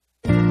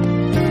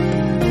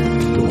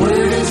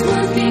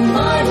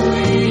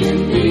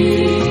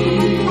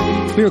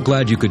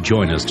glad you could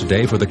join us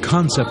today for the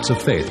Concepts of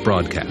Faith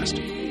broadcast.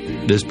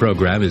 This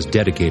program is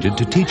dedicated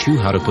to teach you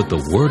how to put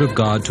the Word of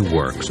God to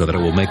work so that it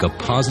will make a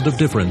positive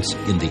difference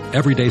in the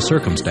everyday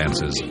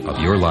circumstances of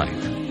your life.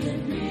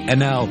 And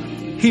now,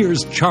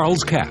 here's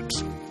Charles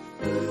Capps.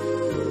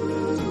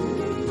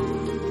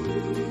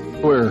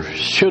 We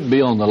should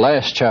be on the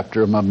last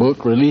chapter of my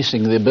book,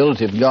 Releasing the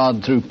Ability of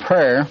God Through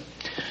Prayer,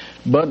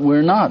 but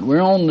we're not.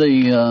 We're on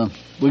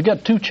we've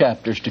got 2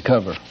 chapters to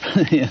cover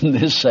in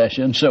this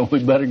session, so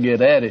we better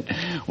get at it.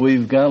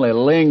 We've kind of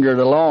lingered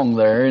along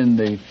there in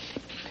the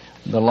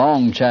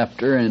long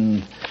chapter,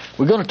 and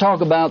we're going to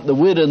talk about the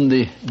widow and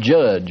the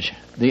judge,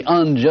 the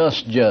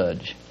unjust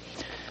judge.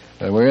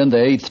 We're in the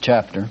 8th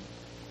chapter,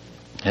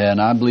 and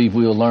I believe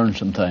we'll learn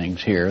some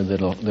things here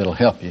that'll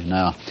help you.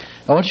 Now,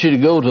 I want you to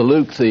go to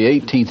Luke, the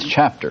 18th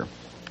chapter,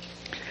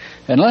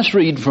 and let's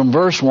read from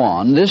verse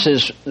 1. This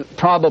is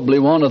probably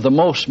one of the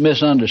most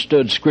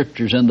misunderstood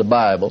scriptures in the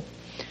Bible,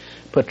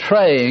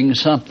 portraying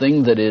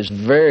something that is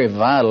very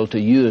vital to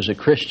you as a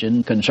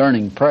Christian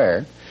concerning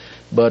prayer,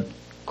 but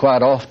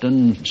quite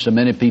often so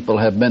many people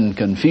have been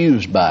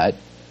confused by it.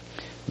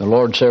 The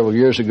Lord several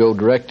years ago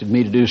directed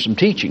me to do some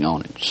teaching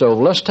on it. So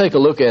let's take a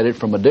look at it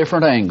from a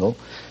different angle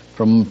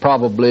from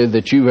probably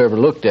that you've ever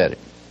looked at it.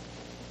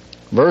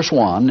 Verse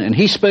 1, And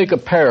he spake a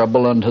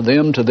parable unto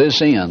them to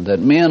this end, that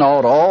men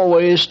ought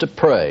always to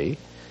pray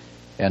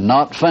and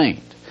not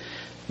faint.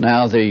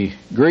 Now the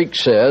Greek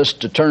says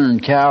to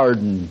turn coward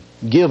and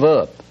give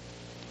up.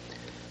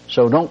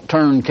 So don't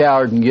turn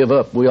coward and give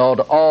up. We ought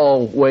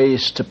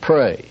always to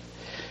pray.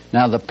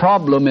 Now the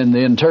problem in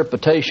the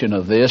interpretation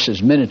of this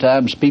is many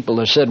times people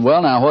have said,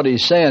 well, now what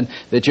he's saying,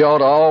 that you ought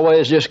to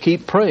always just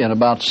keep praying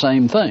about the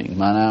same thing.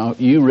 Now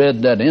you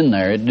read that in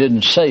there. It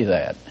didn't say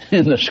that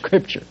in the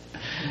Scripture.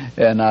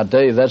 And I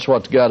tell you, that's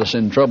what's got us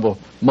in trouble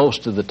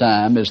most of the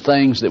time, is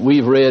things that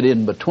we've read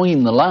in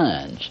between the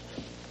lines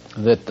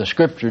that the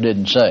Scripture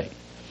didn't say.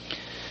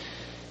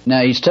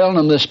 Now he's telling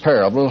them this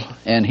parable,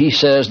 and he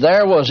says,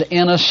 There was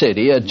in a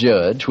city a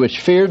judge which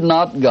feared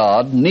not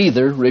God,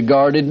 neither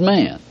regarded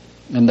man.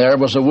 And there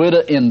was a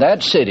widow in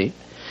that city,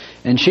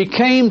 and she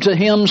came to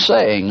him,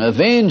 saying,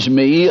 Avenge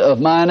me of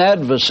mine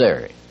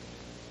adversary.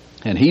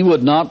 And he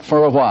would not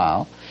for a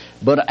while,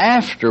 but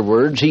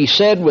afterwards he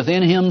said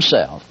within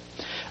himself,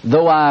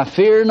 Though I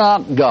fear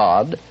not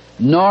God,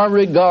 nor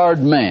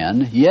regard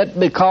man, yet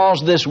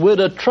because this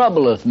widow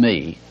troubleth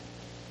me,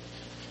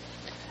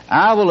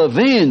 I will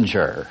avenge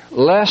her,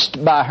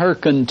 lest by her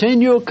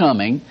continual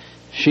coming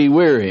she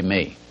weary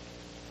me.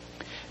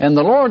 And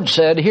the Lord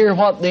said, Hear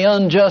what the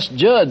unjust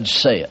judge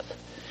saith.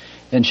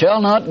 And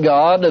shall not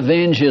God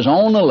avenge his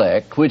own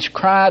elect, which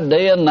cry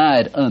day and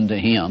night unto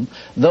him,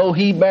 though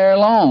he bear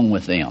long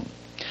with them?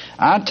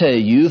 I tell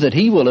you that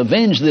he will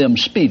avenge them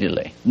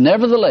speedily.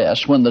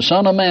 Nevertheless, when the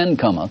Son of Man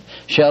cometh,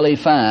 shall he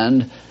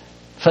find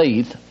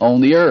faith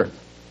on the earth.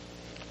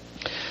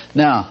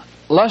 Now,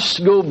 let's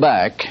go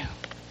back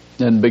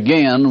and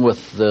begin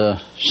with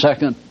the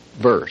 2nd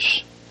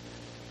verse.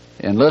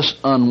 And let's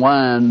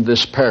unwind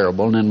this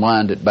parable and then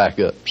wind it back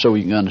up so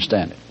you can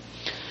understand it.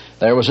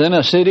 There was in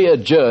a city a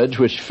judge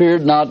which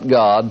feared not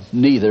God,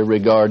 neither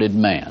regarded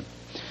man.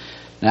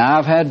 Now,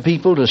 I've had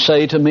people to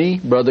say to me,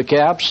 Brother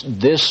Capps,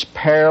 this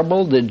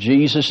parable that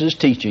Jesus is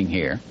teaching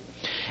here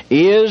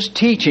is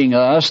teaching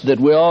us that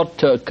we ought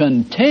to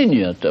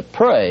continue to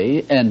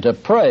pray, and to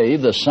pray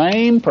the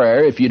same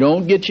prayer. If you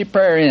don't get your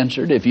prayer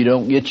answered, if you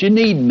don't get your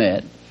need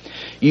met,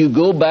 you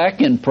go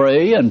back and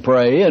pray and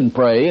pray and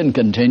pray and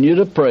continue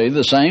to pray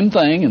the same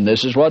thing, and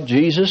this is what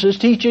Jesus is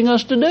teaching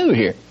us to do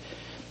here.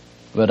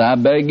 But I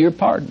beg your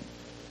pardon.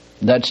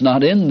 That's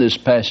not in this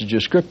passage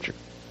of Scripture.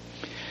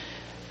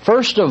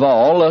 First of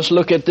all, let's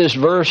look at this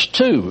verse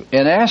 2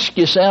 and ask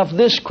yourself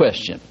this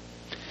question.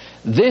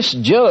 This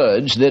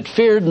judge that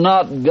feared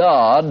not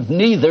God,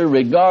 neither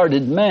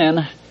regarded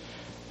man,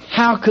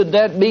 how could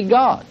that be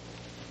God?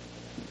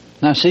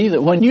 Now see,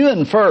 that when you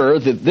infer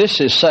that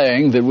this is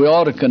saying that we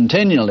ought to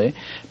continually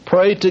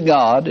pray to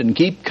God and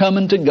keep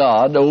coming to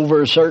God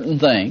over a certain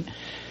thing,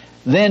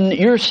 then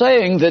you're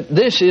saying that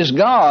this is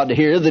God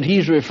here that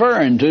he's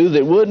referring to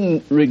that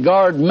wouldn't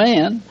regard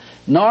man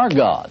nor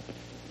God.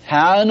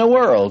 How in the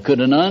world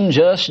could an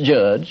unjust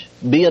judge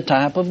be a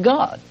type of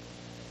God?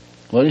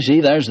 Well, you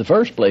see, there's the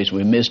first place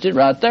we missed it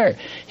right there.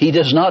 He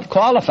does not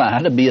qualify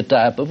to be a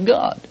type of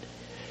God.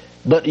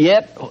 But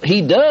yet,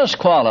 he does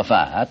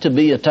qualify to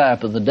be a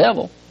type of the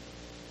devil.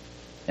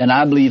 And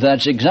I believe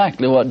that's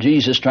exactly what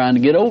Jesus is trying to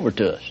get over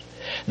to us.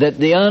 That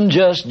the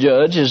unjust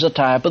judge is a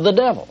type of the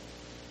devil.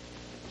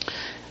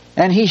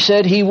 And he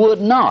said he would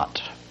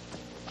not.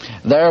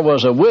 There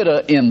was a widow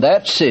in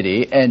that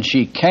city, and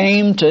she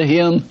came to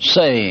him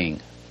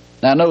saying.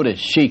 Now notice,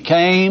 she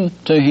came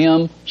to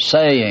him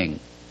saying.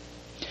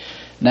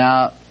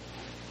 Now,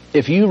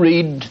 if you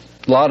read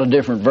a lot of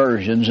different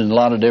versions and a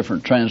lot of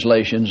different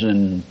translations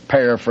and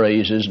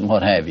paraphrases and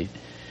what have you,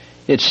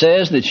 it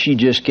says that she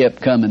just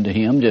kept coming to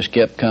him, just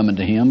kept coming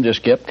to him,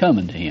 just kept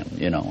coming to him.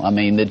 You know, I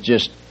mean, it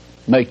just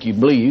make you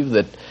believe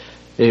that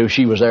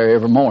she was there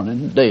every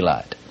morning,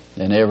 daylight,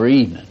 and every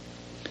evening.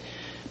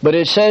 But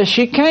it says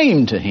she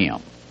came to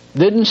him.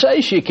 Didn't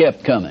say she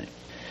kept coming.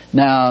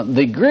 Now,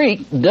 the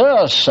Greek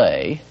does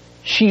say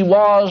she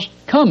was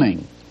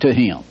coming to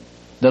him.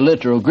 The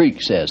literal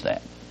Greek says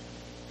that.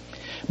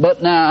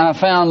 But now I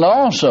found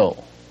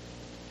also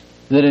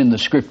that in the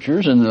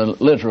Scriptures, in the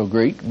literal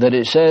Greek, that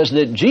it says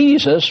that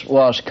Jesus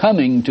was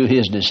coming to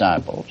his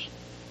disciples,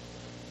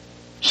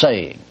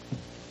 saying.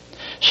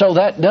 So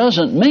that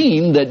doesn't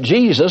mean that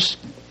Jesus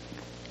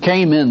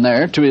came in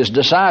there to his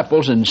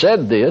disciples and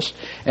said this,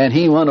 and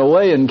he went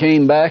away and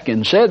came back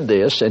and said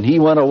this, and he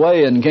went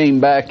away and came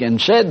back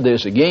and said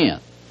this again.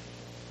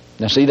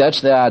 Now see,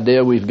 that's the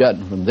idea we've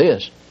gotten from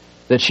this,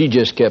 that she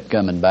just kept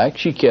coming back.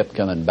 She kept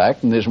coming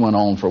back, and this went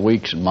on for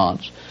weeks and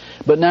months.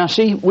 But now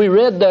see, we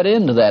read that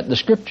into that. The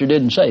Scripture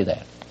didn't say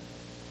that.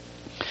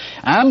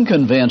 I'm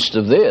convinced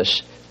of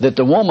this, that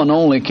the woman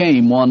only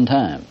came one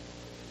time.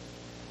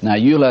 Now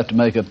you'll have to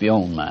make up your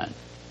own mind.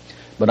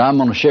 But I'm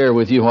going to share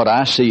with you what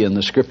I see in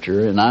the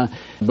Scripture, and I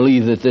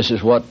believe that this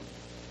is what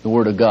the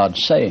Word of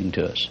God's saying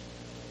to us.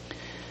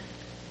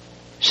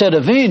 Said,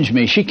 avenge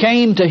me. She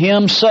came to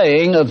him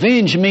saying,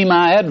 avenge me,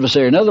 my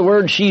adversary. In other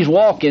words, she's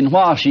walking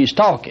while she's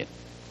talking.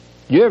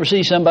 You ever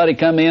see somebody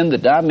come in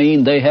that,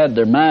 they had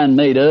their mind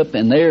made up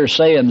and they're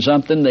saying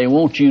something, they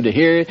want you to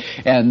hear it,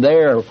 and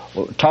they're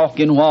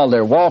talking while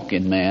they're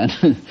walking, man.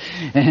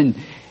 And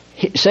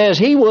it says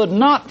he would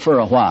not for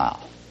a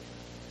while.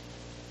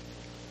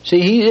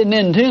 See, he didn't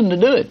intend to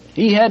do it.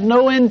 He had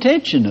no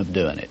intention of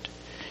doing it.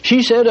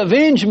 She said,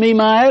 avenge me,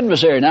 my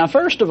adversary. Now,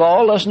 first of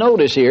all, let's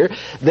notice here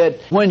that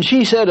when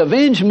she said,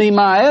 avenge me,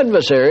 my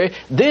adversary,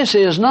 this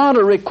is not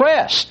a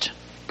request.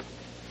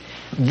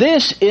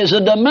 This is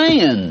a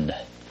demand.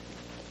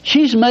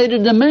 She's made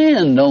a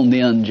demand on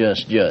the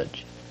unjust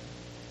judge.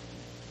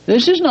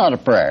 This is not a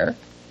prayer.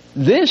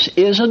 This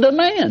is a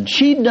demand.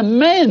 She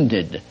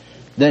demanded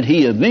that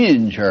he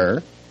avenge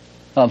her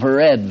of her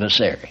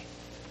adversary.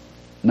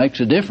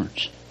 Makes a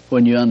difference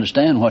when you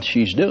understand what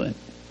she's doing.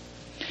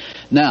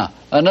 Now,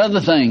 another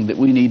thing that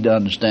we need to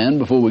understand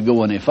before we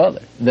go any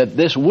further, that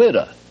this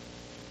widow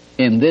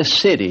in this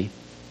city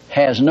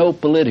has no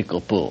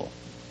political pull.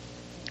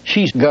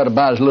 She's got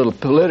about as little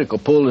political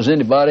pull as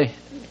anybody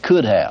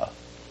could have.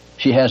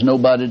 She has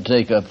nobody to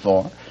take up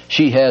for her.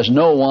 She has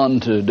no one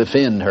to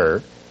defend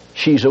her.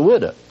 She's a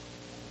widow.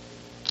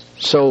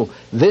 So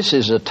this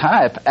is a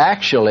type,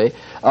 actually,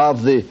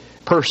 of the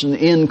person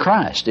in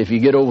Christ. If you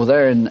get over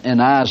there in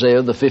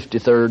Isaiah, the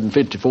 53rd and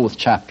 54th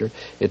chapter,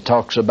 it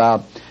talks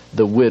about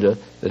the widow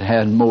that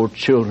had more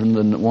children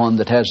than the one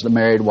that has the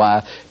married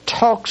wife.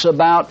 Talks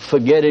about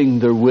forgetting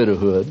their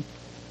widowhood.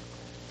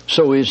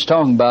 So he's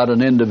talking about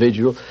an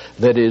individual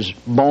that is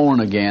born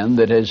again,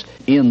 that is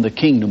in the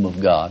kingdom of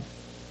God.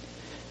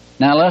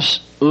 Now let's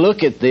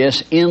look at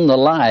this in the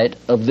light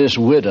of this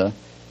widow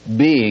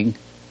being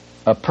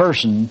a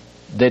person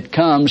that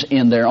comes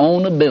in their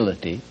own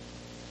ability,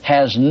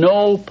 has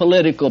no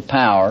political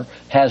power,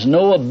 has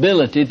no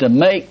ability to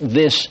make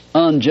this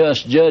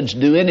unjust judge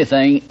do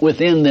anything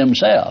within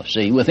themselves.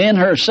 See, within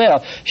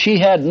herself, she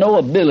had no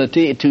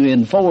ability to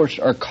enforce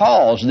or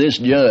cause this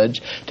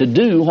judge to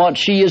do what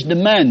she is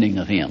demanding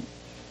of him.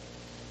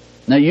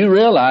 Now you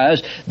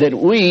realize that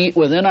we,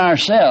 within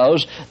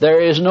ourselves,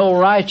 there is no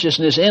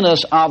righteousness in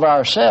us of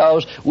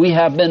ourselves. We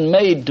have been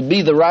made to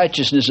be the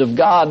righteousness of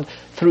God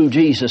through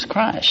Jesus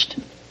Christ.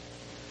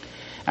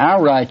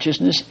 Our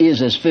righteousness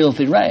is as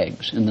filthy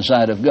rags in the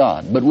sight of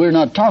God. But we're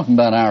not talking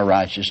about our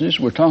righteousness.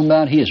 We're talking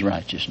about His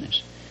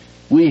righteousness.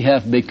 We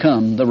have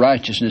become the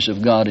righteousness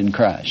of God in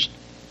Christ.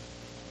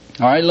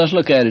 All right, let's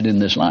look at it in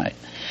this light.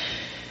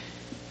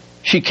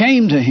 She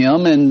came to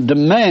him and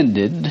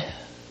demanded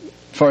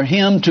for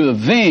him to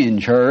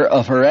avenge her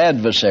of her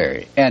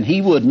adversary. And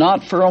he would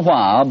not for a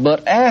while,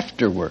 but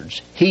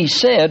afterwards he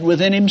said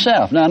within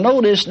himself. Now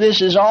notice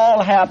this is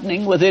all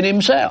happening within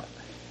himself.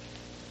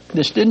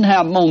 This didn't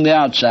happen on the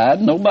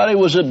outside. Nobody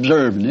was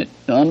observing it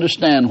to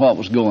understand what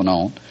was going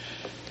on.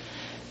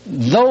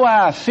 Though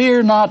I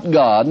fear not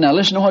God, now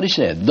listen to what he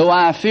said. Though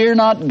I fear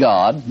not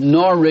God,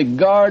 nor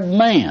regard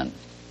man,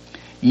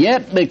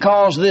 yet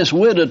because this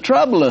widow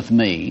troubleth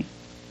me,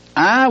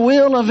 I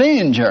will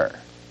avenge her,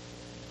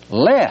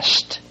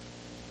 lest.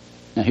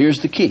 Now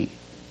here's the key.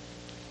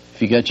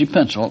 If you got your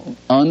pencil,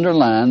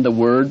 underline the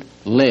word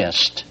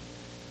lest.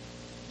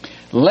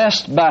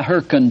 Lest by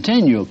her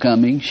continual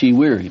coming she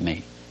weary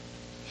me.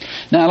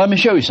 Now let me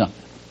show you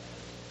something.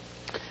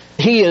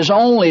 He is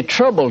only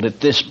troubled at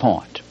this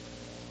point.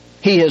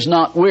 He is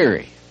not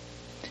weary.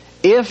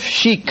 If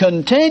she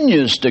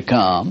continues to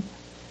come,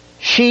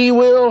 she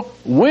will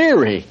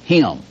weary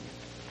him.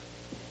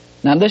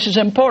 Now this is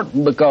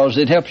important because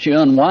it helps you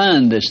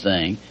unwind this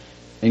thing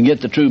and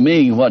get the true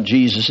meaning of what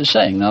Jesus is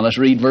saying. Now let's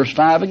read verse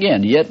 5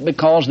 again. Yet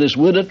because this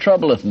widow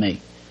troubleth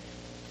me.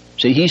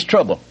 See, he's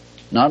troubled,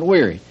 not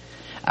weary.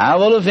 I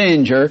will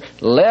avenge her,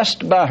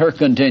 lest by her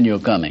continual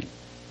coming.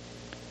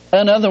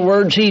 In other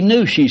words, he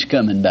knew she's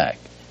coming back.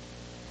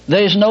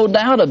 There's no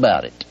doubt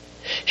about it.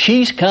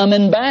 She's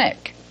coming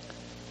back.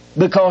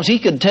 Because he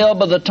could tell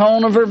by the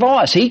tone of her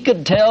voice. He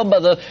could tell by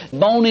the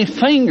bony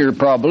finger,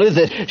 probably,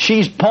 that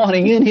she's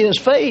pointing in his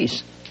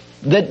face.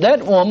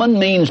 That woman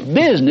means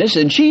business,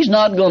 and she's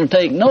not going to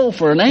take no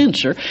for an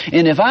answer.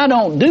 And if I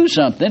don't do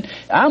something,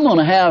 I'm going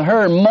to have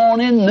her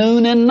morning,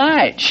 noon, and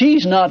night.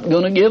 She's not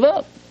going to give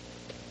up.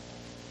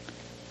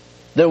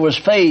 There was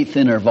faith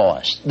in her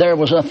voice. There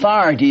was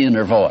authority in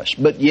her voice.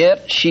 But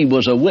yet, she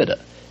was a widow.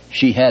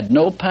 She had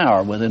no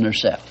power within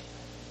herself.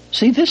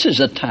 See, this is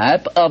a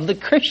type of the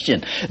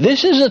Christian.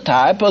 This is a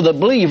type of the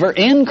believer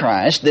in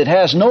Christ that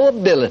has no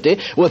ability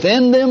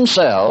within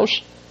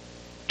themselves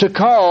to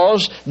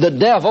cause the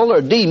devil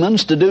or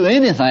demons to do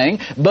anything,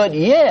 but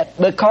yet,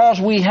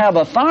 because we have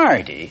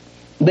authority,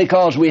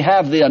 because we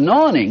have the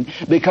anointing,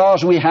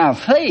 because we have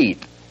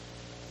faith,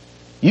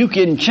 you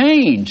can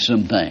change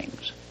some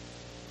things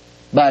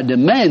by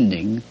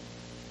demanding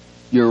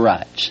your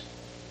rights.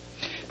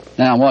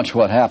 Now watch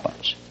what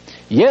happens.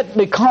 Yet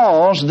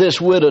because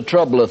this widow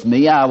troubleth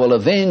me, I will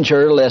avenge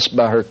her, lest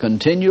by her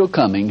continual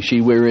coming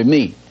she weary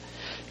me.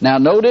 Now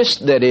notice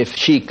that if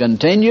she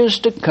continues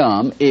to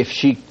come, if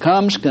she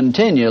comes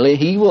continually,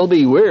 he will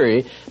be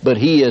weary, but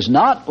he is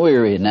not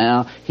weary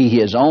now, he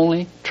is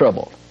only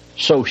troubled.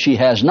 So she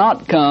has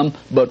not come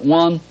but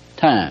one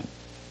time.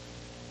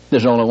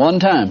 There's only one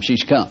time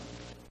she's come.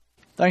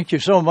 Thank you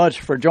so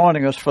much for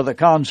joining us for the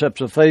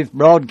Concepts of Faith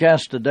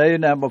broadcast today.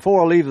 Now,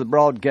 before I leave the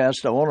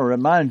broadcast, I want to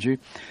remind you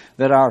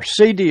that our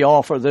CD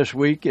offer this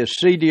week is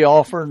CD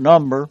offer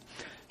number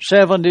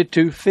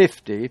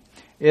 7250.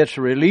 It's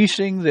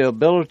Releasing the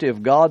Ability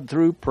of God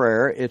Through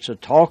Prayer. It's a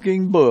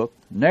talking book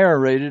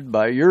narrated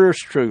by yours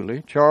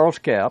truly, Charles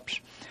Capps.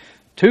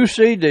 2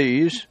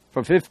 CDs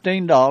for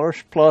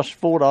 $15 plus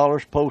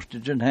 $4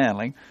 postage and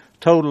handling,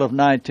 total of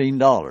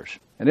 $19.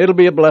 And it'll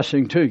be a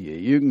blessing to you.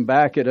 You can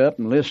back it up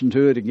and listen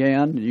to it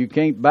again. You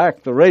can't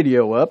back the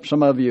radio up.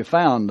 Some of you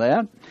found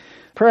that.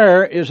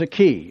 Prayer is a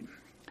key.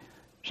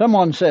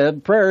 Someone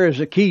said prayer is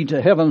a key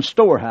to heaven's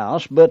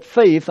storehouse, but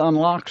faith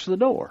unlocks the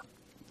door.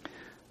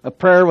 A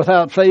prayer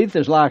without faith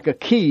is like a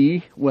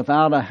key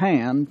without a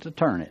hand to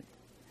turn it.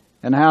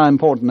 And how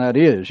important that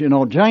is. You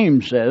know,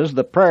 James says,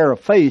 the prayer of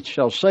faith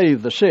shall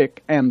save the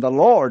sick, and the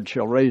Lord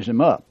shall raise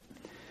him up.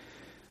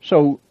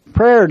 So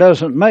prayer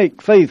doesn't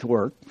make faith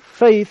work.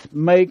 Faith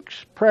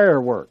makes prayer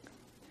work.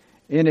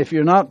 And if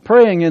you're not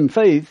praying in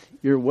faith,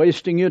 you're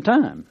wasting your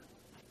time.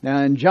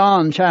 Now in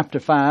John chapter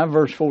 5,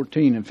 verse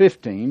 14 and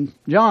 15,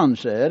 John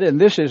said, and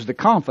this is the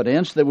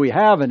confidence that we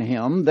have in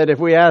him, that if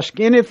we ask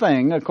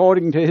anything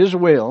according to his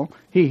will,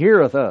 he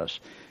heareth us.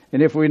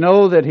 And if we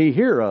know that he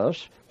hear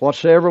us,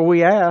 whatsoever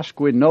we ask,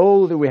 we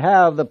know that we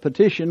have the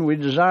petition we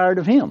desired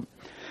of him.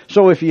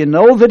 So if you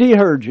know that he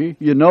heard you,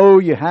 you know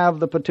you have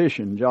the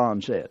petition,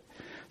 John said.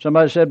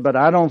 Somebody said, but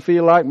I don't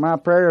feel like my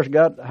prayers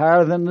got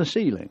higher than the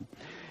ceiling.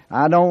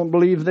 I don't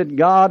believe that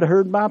God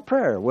heard my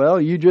prayer.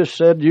 Well, you just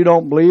said you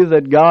don't believe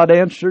that God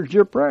answered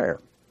your prayer.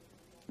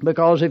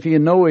 Because if you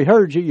know he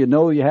heard you, you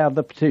know you have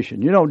the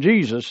petition. You know,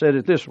 Jesus said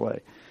it this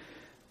way.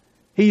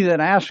 He that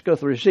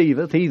asketh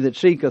receiveth, he that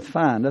seeketh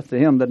findeth, to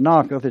him that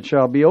knocketh it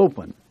shall be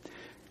open.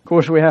 Of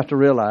course, we have to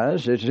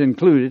realize it's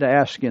included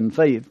ask in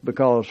faith,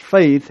 because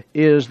faith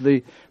is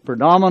the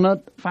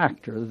predominant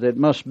factor that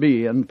must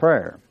be in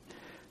prayer.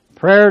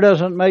 Prayer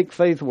doesn't make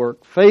faith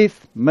work.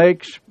 Faith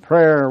makes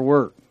prayer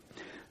work.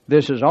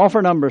 This is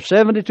offer number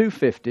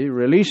 7250,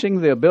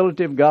 Releasing the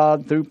Ability of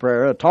God Through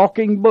Prayer, a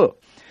talking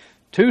book.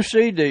 2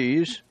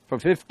 CDs for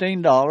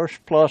 $15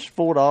 plus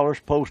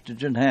 $4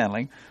 postage and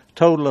handling,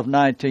 total of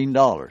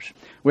 $19.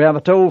 We have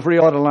a toll-free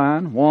order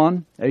line,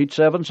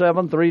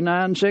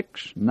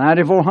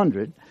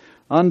 1-877-396-9400.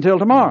 Until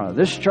tomorrow,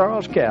 this is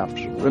Charles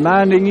Capps,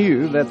 reminding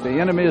you that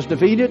the enemy is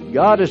defeated,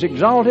 God is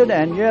exalted,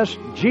 and yes,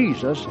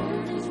 Jesus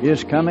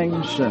is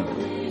coming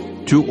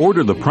soon. To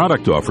order the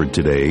product offered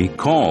today,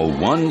 call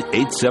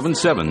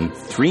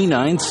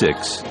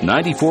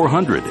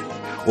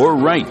 1-877-396-9400 or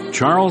write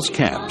Charles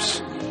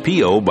Capps,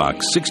 P.O.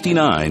 Box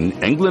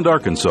 69, England,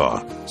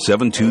 Arkansas,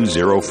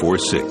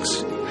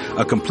 72046.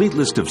 A complete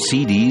list of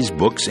CDs,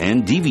 books,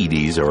 and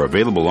DVDs are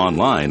available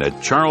online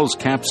at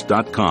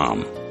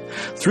charlescapps.com.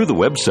 Through the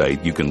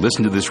website, you can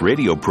listen to this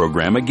radio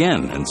program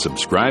again and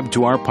subscribe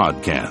to our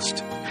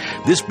podcast.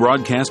 This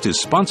broadcast is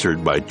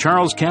sponsored by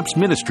Charles Capps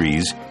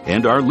Ministries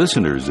and our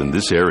listeners in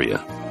this area.